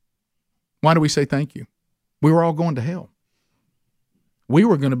 Thank you. Why do we say thank you? We were all going to hell. We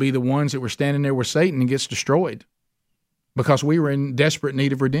were going to be the ones that were standing there with Satan and gets destroyed because we were in desperate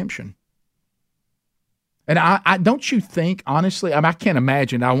need of redemption. And I don't you think, honestly, I can't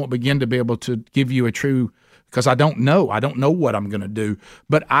imagine, I won't begin to be able to give you a true, because I don't know what I'm going to do,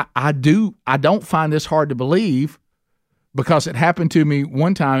 but I don't find this hard to believe, because it happened to me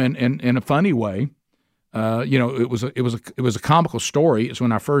one time in a funny way. It was a comical story. It's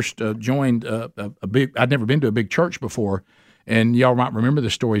when I first joined I'd never been to a big church before, and y'all might remember the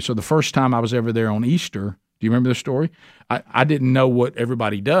story. So the first time I was ever there on Easter, do you remember the story? I didn't know what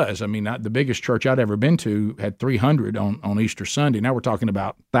everybody does. I mean, the biggest church I'd ever been to had 300 on Easter Sunday. Now we're talking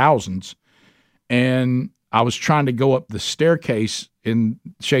about thousands. And I was trying to go up the staircase in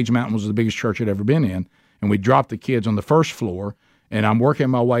Shades Mountain, was the biggest church I'd ever been in. And we dropped the kids on the first floor, and I'm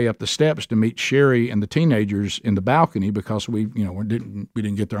working my way up the steps to meet Sherry and the teenagers in the balcony because we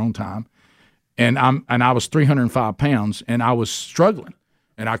didn't get there on time. And I was 305 pounds, and I was struggling,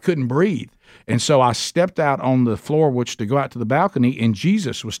 and I couldn't breathe. And so I stepped out on the floor, which to go out to the balcony, and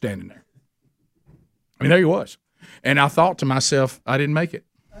Jesus was standing there. I mean, there he was. And I thought to myself, I didn't make it.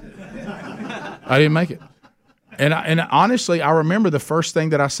 I didn't make it. And honestly, I remember the first thing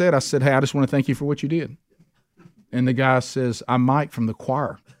that I said, hey, I just want to thank you for what you did. And the guy says, I'm Mike from the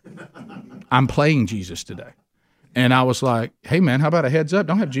choir. I'm playing Jesus today. And I was like, hey, man, how about a heads up?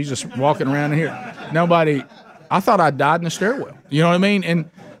 Don't have Jesus walking around in here. Nobody, I thought I died in the stairwell. You know what I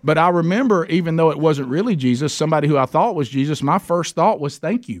mean? But I remember, even though it wasn't really Jesus, somebody who I thought was Jesus, my first thought was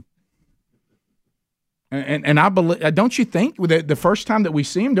thank you. And I believe, don't you think, the first time that we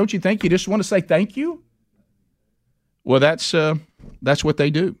see him, don't you think you just want to say thank you? Well, that's what they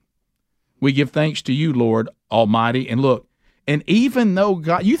do. We give thanks to you, Lord Almighty. And look, and even though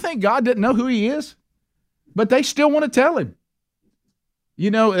God, you think God didn't know who he is, but they still want to tell him. You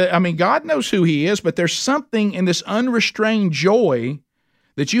know, I mean, God knows who he is, but there's something in this unrestrained joy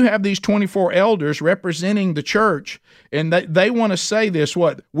that you have these 24 elders representing the church, and they want to say this,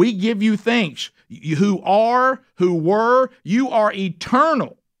 what? We give you thanks. Who were, you are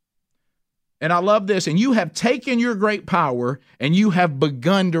eternal. And I love this. And you have taken your great power, and you have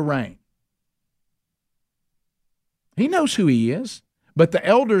begun to reign. He knows who he is, but the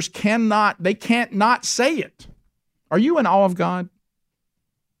elders can't not say it. Are you in awe of God?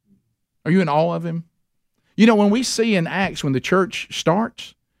 Are you in awe of him? You know, when we see in Acts, when the church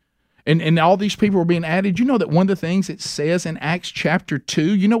starts, and all these people are being added, you know that one of the things it says in Acts chapter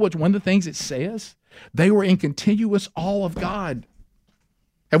 2, you know what one of the things it says? They were in continuous awe of God.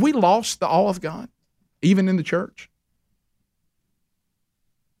 Have we lost the awe of God, even in the church?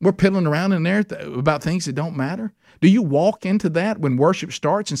 We're piddling around in there about things that don't matter. Do you walk into that when worship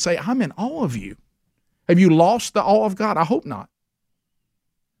starts and say, I'm in awe of you? Have you lost the awe of God? I hope not.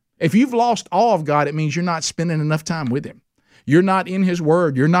 If you've lost awe of God, it means you're not spending enough time with Him. You're not in His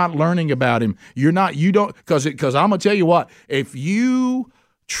Word. You're not learning about Him. Because I'm going to tell you what, if you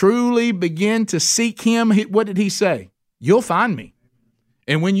truly begin to seek Him, what did He say? You'll find me.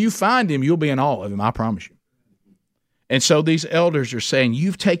 And when you find Him, you'll be in awe of Him, I promise you. And so these elders are saying,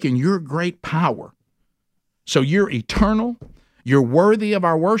 you've taken your great power. So you're eternal. You're worthy of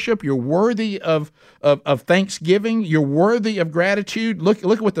our worship. You're worthy of thanksgiving. You're worthy of gratitude. Look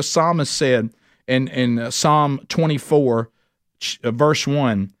at what the psalmist said in Psalm 24, verse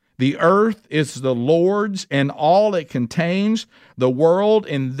 1. The earth is the Lord's and all it contains, the world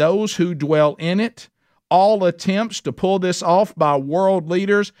and those who dwell in it. All attempts to pull this off by world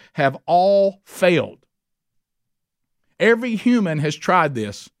leaders have all failed. Every human has tried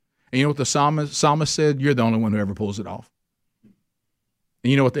this. And you know what the psalmist said? You're the only one who ever pulls it off. And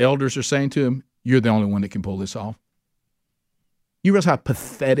you know what the elders are saying to him? You're the only one that can pull this off. You realize how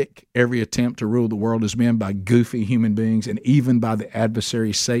pathetic every attempt to rule the world has been by goofy human beings and even by the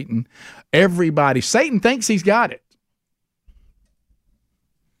adversary Satan? Satan thinks he's got it.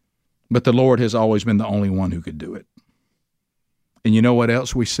 But the Lord has always been the only one who could do it. And you know what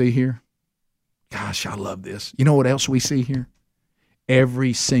else we see here? Gosh, I love this. You know what else we see here?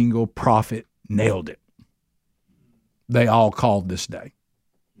 Every single prophet nailed it. They all called this day.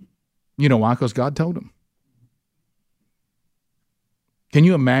 You know why? Because God told them. Can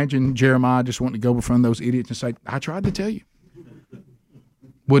you imagine Jeremiah just wanting to go before those idiots and say, I tried to tell you.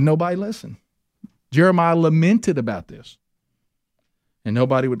 Would nobody listen? Jeremiah lamented about this. And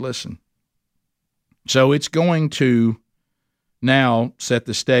nobody would listen. So it's going to now set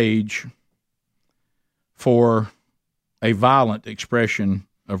the stage for a violent expression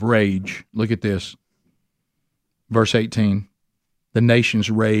of rage. Look at this. Verse 18. The nations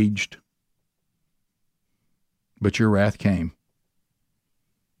raged, but your wrath came,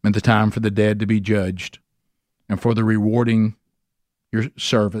 and the time for the dead to be judged, and for the rewarding your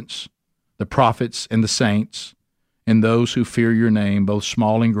servants, the prophets and the saints, and those who fear your name, both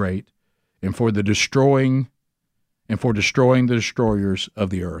small and great, and for destroying the destroyers of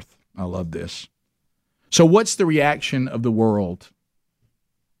the earth. I love this. So what's the reaction of the world?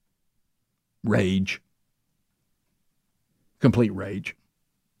 Rage. Complete rage.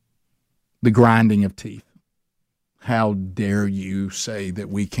 The grinding of teeth. How dare you say that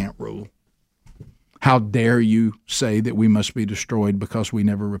we can't rule? How dare you say that we must be destroyed because we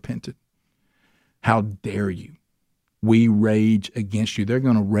never repented? How dare you? We rage against you. They're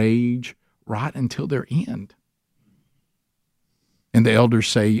going to rage right until their end. And the elders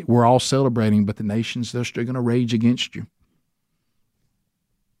say, we're all celebrating, but the nations, they're still going to rage against you.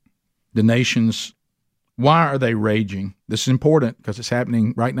 The nations, why are they raging? This is important because it's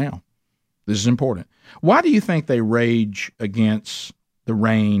happening right now. This is important. Why do you think they rage against the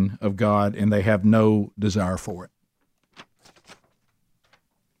reign of God and they have no desire for it?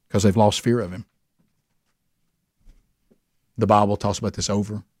 Because they've lost fear of Him. The Bible talks about this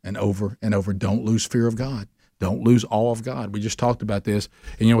over and over and over. Don't lose fear of God. Don't lose awe of God. We just talked about this.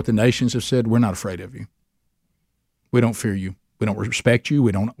 And you know what the nations have said? We're not afraid of you. We don't fear you. We don't respect you.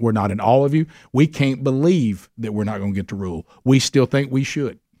 We're not in awe of you. We can't believe that we're not going to get to rule. We still think we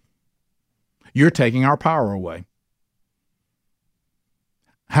should. You're taking our power away.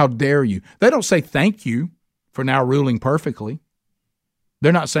 How dare you? They don't say thank you for now ruling perfectly.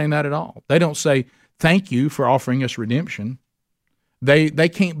 They're not saying that at all. They don't say thank you for offering us redemption. They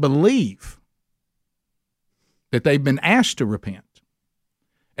can't believe that they've been asked to repent.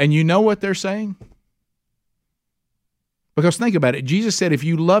 And you know what they're saying? Because think about it. Jesus said, if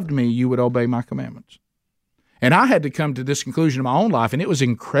you loved me, you would obey my commandments. And I had to come to this conclusion in my own life, and it was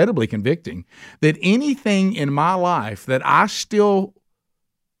incredibly convicting, that anything in my life that I still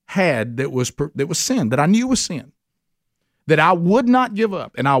had that was sin, that I knew was sin, that I would not give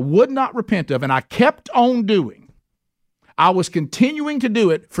up and I would not repent of, and I kept on doing, I was continuing to do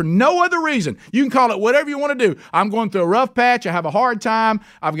it for no other reason. You can call it whatever you want to do. I'm going through a rough patch. I have a hard time.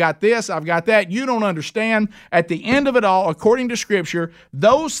 I've got this. I've got that. You don't understand. At the end of it all, according to Scripture,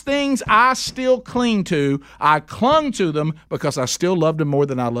 those things I still cling to, I clung to them because I still loved them more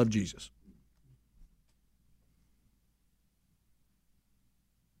than I loved Jesus.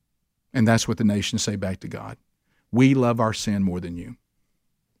 And that's what the nations say back to God. We love our sin more than you.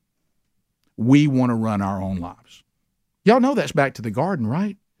 We want to run our own lives. Y'all know that's back to the garden,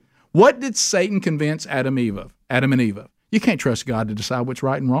 right? What did Satan convince Adam and Eve of? You can't trust God to decide what's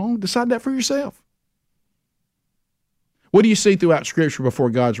right and wrong. Decide that for yourself. What do you see throughout Scripture before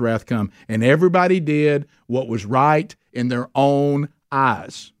God's wrath come? And everybody did what was right in their own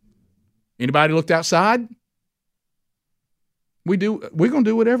eyes. Anybody looked outside? We're going to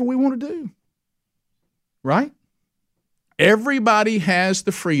do whatever we want to do. Right? Everybody has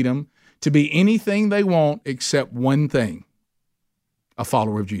the freedom to be anything they want except one thing: a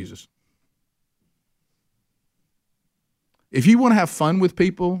follower of Jesus. If you want to have fun with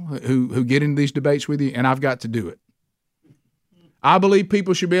people who get into these debates with you, and I've got to do it, I believe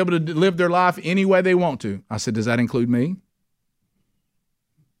people should be able to live their life any way they want to. I said, does that include me?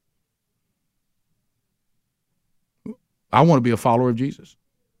 I want to be a follower of Jesus.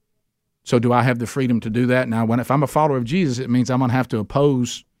 So do I have the freedom to do that? Now, if I'm a follower of Jesus, it means I'm going to have to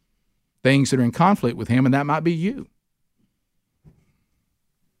oppose things that are in conflict with him, and that might be you.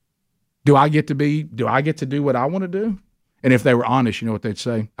 Do I get to do what I want to do? And if they were honest, you know what they'd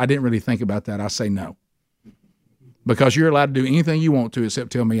say? I didn't really think about that. I say no. Because you're allowed to do anything you want to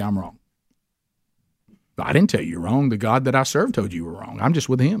except tell me I'm wrong. But I didn't tell you you're wrong. The God that I serve told you you were wrong. I'm just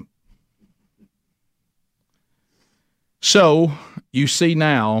with him. So you see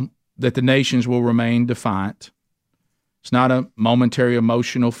now that the nations will remain defiant. It's not a momentary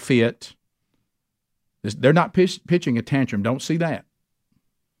emotional fit. They're not pitching a tantrum. Don't see that.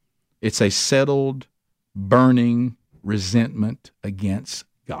 It's a settled, burning resentment against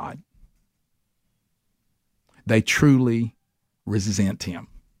God. They truly resent him,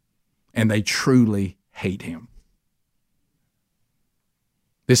 and they truly hate him.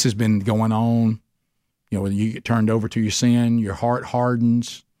 This has been going on. You know, when you get turned over to your sin, your heart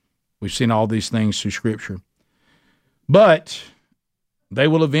hardens. We've seen all these things through Scripture. But they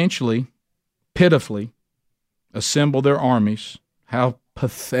will eventually, pitifully, assemble their armies. How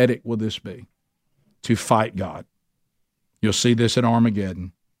pathetic will this be? To fight God. You'll see this at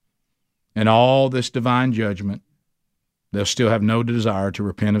Armageddon. And all this divine judgment, they'll still have no desire to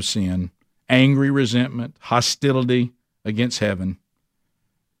repent of sin, angry resentment, hostility against heaven.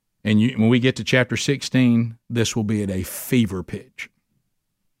 And when we get to chapter 16, this will be at a fever pitch.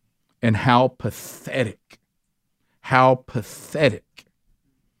 And how pathetic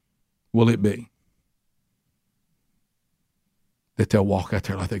will it be that they'll walk out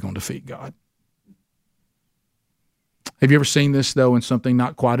there like they're going to defeat God? Have you ever seen this, though, in something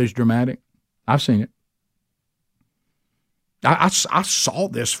not quite as dramatic? I've seen it. I saw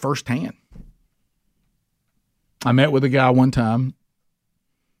this firsthand. I met with a guy one time.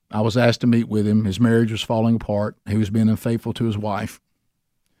 I was asked to meet with him. His marriage was falling apart. He was being unfaithful to his wife.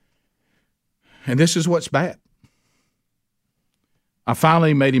 And this is what's bad. I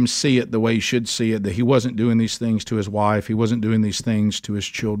finally made him see it the way he should see it, that he wasn't doing these things to his wife. He wasn't doing these things to his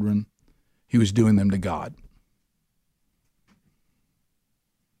children. He was doing them to God.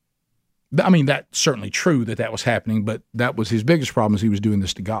 I mean, that's certainly true that was happening, but that was his biggest problem, is he was doing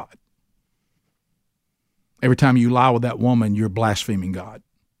this to God. Every time you lie with that woman, you're blaspheming God.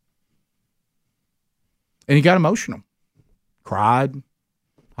 And he got emotional, cried.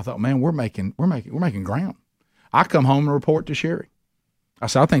 I thought, man, we're making ground. I come home and report to Sherry. I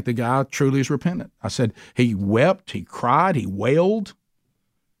said, I think the guy truly is repentant. I said, he wept, he cried, he wailed.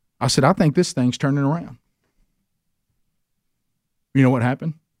 I said, I think this thing's turning around. You know what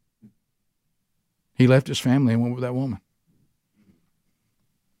happened? He left his family and went with that woman.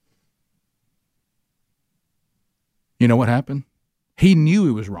 You know what happened? He knew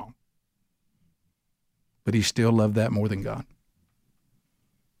he was wrong, but he still loved that more than God.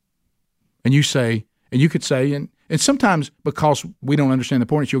 And you could say, and sometimes because we don't understand the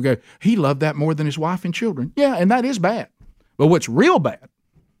point, you'll go, he loved that more than his wife and children. Yeah, and that is bad. But what's real bad,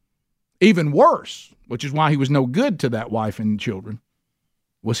 even worse, which is why he was no good to that wife and children,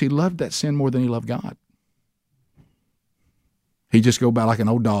 was he loved that sin more than he loved God. He'd just go by like an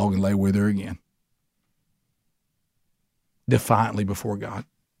old dog and lay with her again, defiantly before God,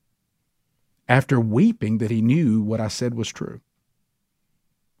 after weeping that he knew what I said was true.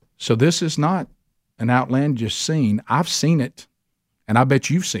 So this is not an outlandish scene. I've seen it, and I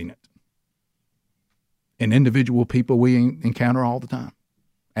bet you've seen it in individual people we encounter all the time.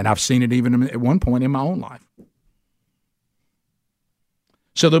 And I've seen it even at one point in my own life.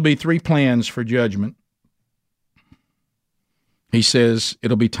 So there'll be 3 plans for judgment. He says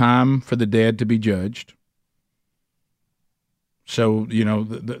it'll be time for the dead to be judged. So, you know,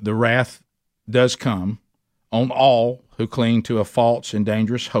 the wrath does come on all who cling to a false and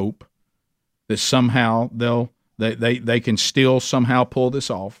dangerous hope that somehow they can still somehow pull this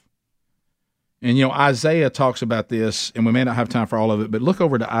off. And, Isaiah talks about this, and we may not have time for all of it, but look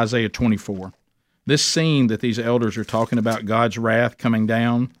over to Isaiah 24. This scene that these elders are talking about, God's wrath coming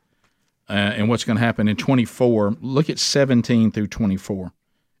down, and what's going to happen in 24. Look at 17 through 24,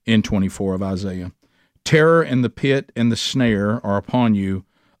 in 24 of Isaiah. Terror and the pit and the snare are upon you,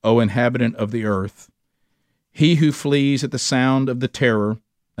 O inhabitant of the earth. He who flees at the sound of the terror,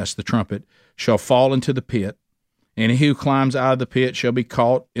 that's the trumpet, shall fall into the pit, and he who climbs out of the pit shall be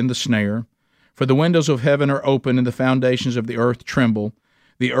caught in the snare. For the windows of heaven are open, and the foundations of the earth tremble.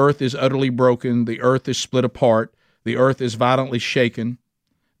 The earth is utterly broken, the earth is split apart, the earth is violently shaken.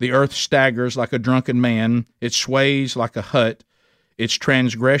 The earth staggers like a drunken man, it sways like a hut. Its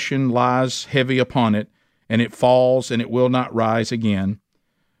transgression lies heavy upon it, and it falls, and it will not rise again.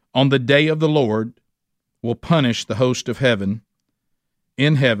 On the day of the Lord will punish the host of heaven,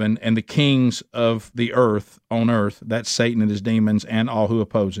 in heaven, and the kings of the earth on earth, that's Satan and his demons and all who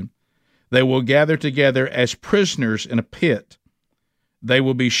oppose him. They will gather together as prisoners in a pit. They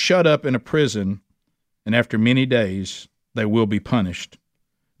will be shut up in a prison, and after many days they will be punished.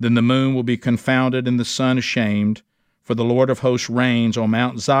 Then the moon will be confounded and the sun ashamed, for the Lord of hosts reigns on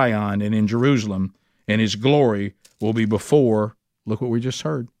Mount Zion and in Jerusalem, and his glory will be before, look what we just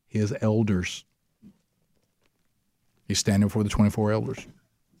heard, his elders. He's standing before the 24 elders.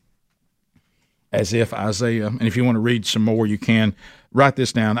 As if Isaiah, and if you want to read some more, you can. Write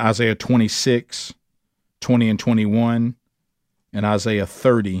this down, Isaiah 26, 20 and 21, and Isaiah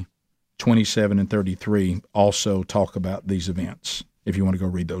 30, 27 and 33 also talk about these events, if you want to go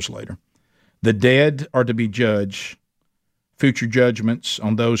read those later. The dead are to be judged, future judgments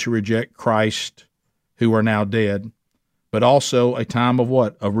on those who reject Christ, who are now dead, but also a time of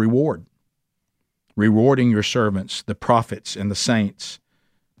what? Of reward. Rewarding your servants, the prophets and the saints,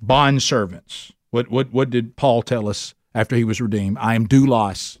 bond servants. What did Paul tell us after he was redeemed? I am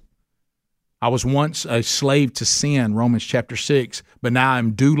doulos. I was once a slave to sin, Romans chapter 6, but now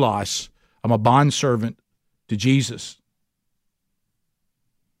I'm doulos. I'm a bondservant to Jesus.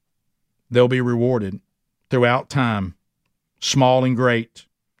 They'll be rewarded throughout time, small and great.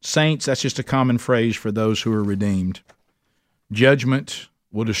 Saints, that's just a common phrase for those who are redeemed. Judgment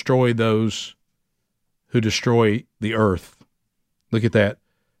will destroy those who destroy the earth. Look at that.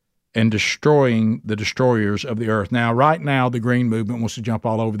 And destroying the destroyers of the earth. Now, right now, the green movement wants to jump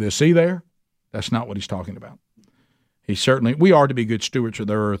all over this. See there? That's not what he's talking about. We are to be good stewards of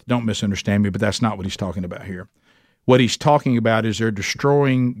the earth. Don't misunderstand me, but that's not what he's talking about here. What he's talking about is they're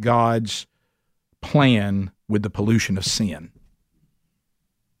destroying God's plan with the pollution of sin.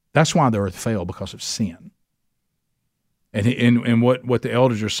 That's why the earth fell, because of sin. And what the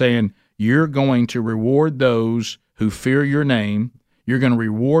elders are saying, you're going to reward those who fear your name. You're going to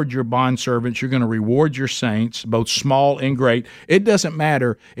reward your bondservants. You're going to reward your saints, both small and great. It doesn't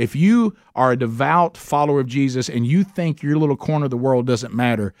matter if you are a devout follower of Jesus and you think your little corner of the world doesn't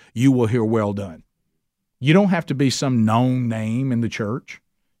matter, you will hear well done. You don't have to be some known name in the church.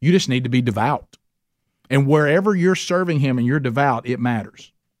 You just need to be devout. And wherever you're serving him and you're devout, it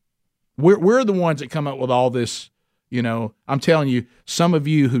matters. We're the ones that come up with all this. I'm telling you, some of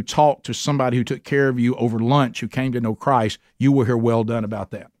you who talked to somebody who took care of you over lunch who came to know Christ, you will hear well done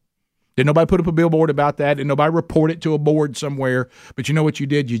about that. Did nobody put up a billboard about that? Did nobody report it to a board somewhere? But you know what you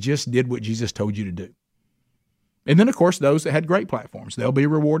did? You just did what Jesus told you to do. And then, of course, those that had great platforms, they'll be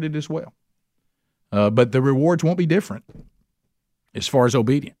rewarded as well. But the rewards won't be different as far as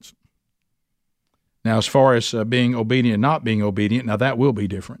obedience. Now, as far as being obedient and not being obedient, now that will be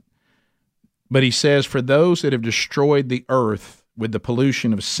different. But he says, for those that have destroyed the earth with the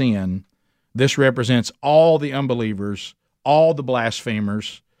pollution of sin, this represents all the unbelievers, all the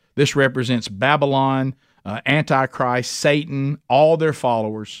blasphemers. This represents Babylon, Antichrist, Satan, all their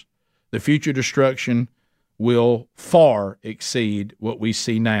followers. The future destruction will far exceed what we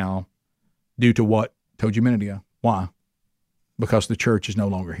see now due to what I told you a minute ago. Why? Because the church is no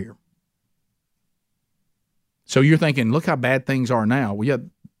longer here. So you're thinking, look how bad things are now. Well, yeah,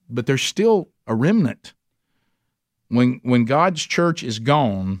 but there's still a remnant. When God's church is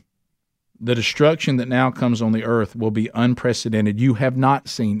gone, the destruction that now comes on the earth will be unprecedented. You have not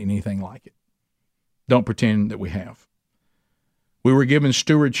seen anything like it. Don't pretend that we have. We were given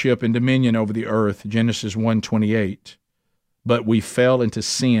stewardship and dominion over the earth, Genesis 1:28, but we fell into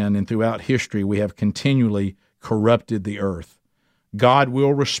sin, and throughout history we have continually corrupted the earth. God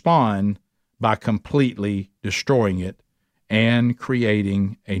will respond by completely destroying it and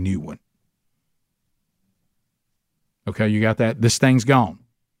creating a new one. Okay, you got that? This thing's gone.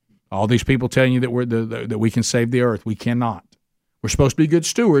 All these people telling you that that we can save the earth. We cannot. We're supposed to be good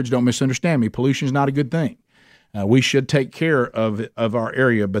stewards. Don't misunderstand me. Pollution is not a good thing. We should take care of our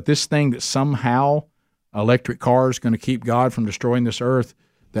area. But this thing that somehow electric cars going to keep God from destroying this earth,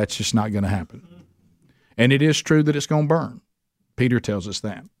 that's just not going to happen. And it is true that it's going to burn. Peter tells us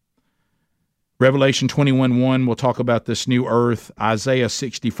that. Revelation 21:1 will talk about this new earth. Isaiah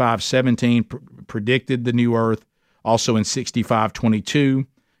 65:17 predicted the new earth, also in 65:22.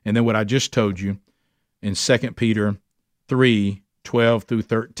 And then what I just told you in 2 Peter 3:12 through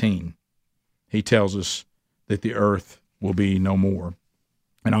 13. He tells us that the earth will be no more.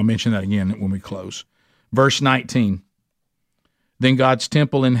 And I'll mention that again when we close. Verse 19. Then God's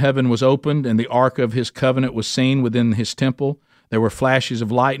temple in heaven was opened, and the ark of his covenant was seen within his temple. There were flashes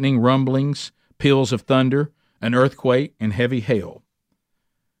of lightning, rumblings, peals of thunder, an earthquake, and heavy hail.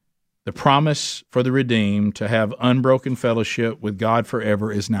 The promise for the redeemed to have unbroken fellowship with God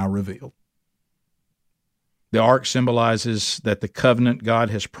forever is now revealed. The ark symbolizes that the covenant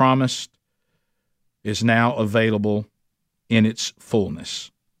God has promised is now available in its fullness.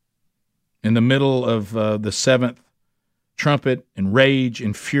 In the middle of the seventh trumpet and rage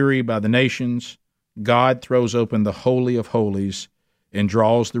and fury by the nations, God throws open the Holy of Holies and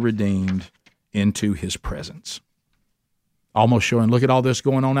draws the redeemed into his presence. Almost showing, look at all this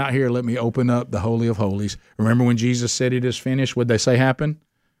going on out here. Let me open up the Holy of Holies. Remember when Jesus said it is finished? What did they say happened?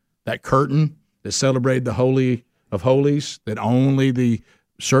 That curtain that celebrated the Holy of Holies, that only the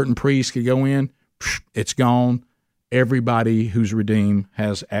certain priests could go in, it's gone. Everybody who's redeemed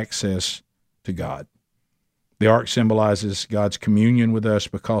has access to God. The ark symbolizes God's communion with us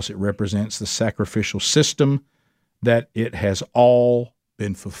because it represents the sacrificial system that it has all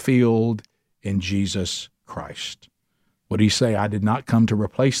been fulfilled in Jesus Christ. What did he say? I did not come to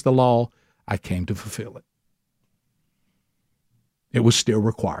replace the law. I came to fulfill it. It was still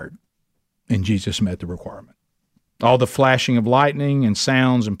required, and Jesus met the requirement. All the flashing of lightning and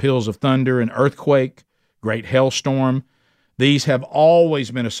sounds and peals of thunder and earthquake, great hailstorm, these have always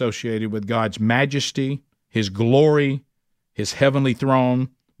been associated with God's majesty, his glory, his heavenly throne,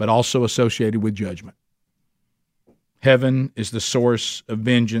 but also associated with judgment. Heaven is the source of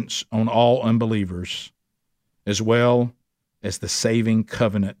vengeance on all unbelievers, as well as the saving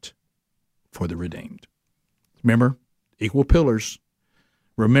covenant for the redeemed. Remember, equal pillars.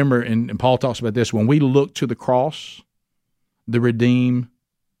 Remember, and Paul talks about this, when we look to the cross, the redeemed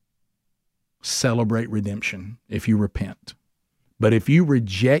celebrate redemption if you repent. But if you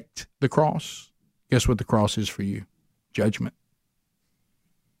reject the cross, guess what the cross is for you? Judgment.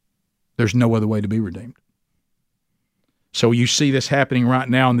 There's no other way to be redeemed. So you see this happening right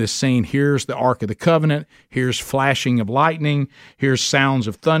now in this scene. Here's the Ark of the Covenant. Here's flashing of lightning. Here's sounds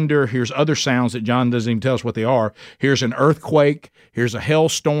of thunder. Here's other sounds that John doesn't even tell us what they are. Here's an earthquake. Here's a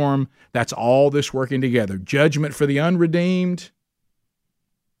hailstorm. That's all this working together. Judgment for the unredeemed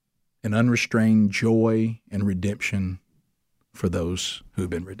and unrestrained joy and redemption for those who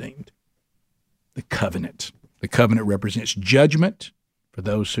have been redeemed. The covenant. The covenant represents judgment for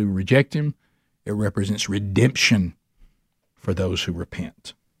those who reject him. It represents redemption for those who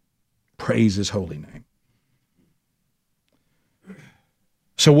repent. Praise his holy name.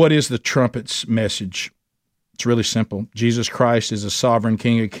 So what is the trumpet's message? It's really simple. Jesus Christ is the sovereign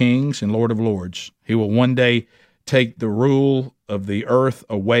King of kings and Lord of lords. He will one day take the rule of the earth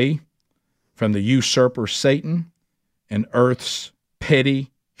away from the usurper Satan and earth's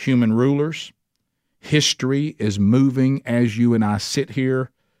petty human rulers. History is moving as you and I sit here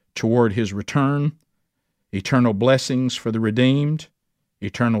toward his return. Eternal blessings for the redeemed,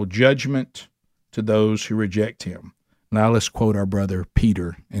 eternal judgment to those who reject him. Now let's quote our brother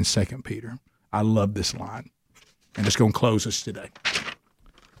Peter in 2 Peter. I love this line, and it's going to close us today.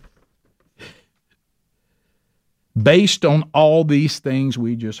 Based on all these things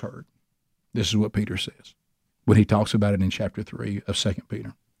we just heard, this is what Peter says when he talks about it in chapter 3 of 2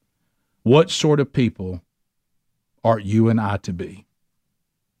 Peter. What sort of people are you and I to be?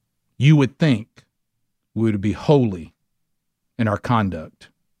 You would think we would be holy in our conduct,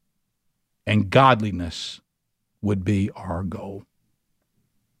 and godliness would be our goal.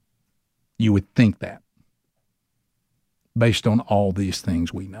 You would think that, based on all these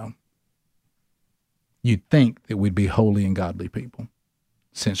things we know. You'd think that we'd be holy and godly people,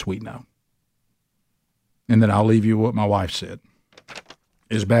 since we know. And then I'll leave you with what my wife said.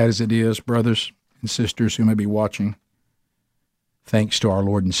 As bad as it is, brothers and sisters who may be watching, thanks to our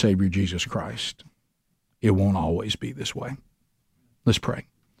Lord and Savior Jesus Christ, it won't always be this way. Let's pray.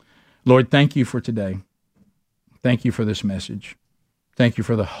 Lord, thank you for today. Thank you for this message. Thank you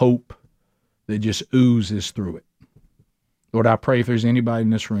for the hope that just oozes through it. Lord, I pray if there's anybody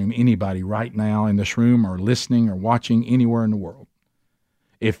in this room, anybody right now in this room or listening or watching anywhere in the world,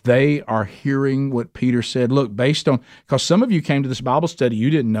 if they are hearing what Peter said, look, based on, because some of you came to this Bible study, you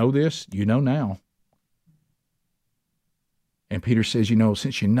didn't know this, you know now. And Peter says,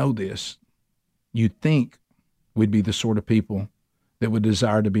 since you know this, you'd think we'd be the sort of people that would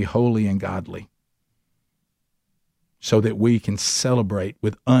desire to be holy and godly so that we can celebrate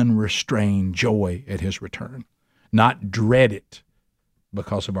with unrestrained joy at his return, not dread it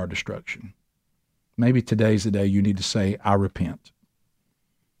because of our destruction. Maybe today's the day you need to say, I repent.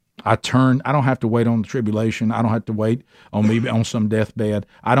 I don't have to wait on the tribulation. I don't have to wait on me on some deathbed.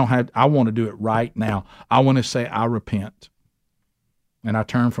 I want to do it right now. I want to say, I repent. And I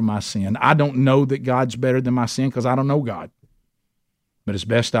turn from my sin. I don't know that God's better than my sin because I don't know God. But as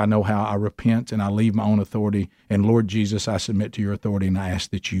best I know how, I repent and I leave my own authority. And Lord Jesus, I submit to your authority and I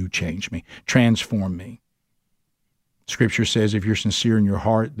ask that you change me, transform me. Scripture says if you're sincere in your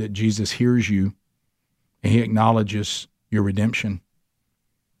heart that Jesus hears you and he acknowledges your redemption,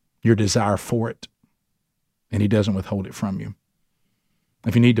 your desire for it, and he doesn't withhold it from you.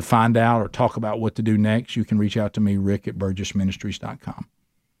 If you need to find out or talk about what to do next, you can reach out to me, rick@burgessministries.com.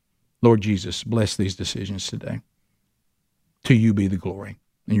 Lord Jesus, bless these decisions today. To you be the glory.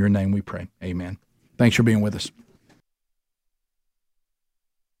 In your name we pray. Amen. Thanks for being with us.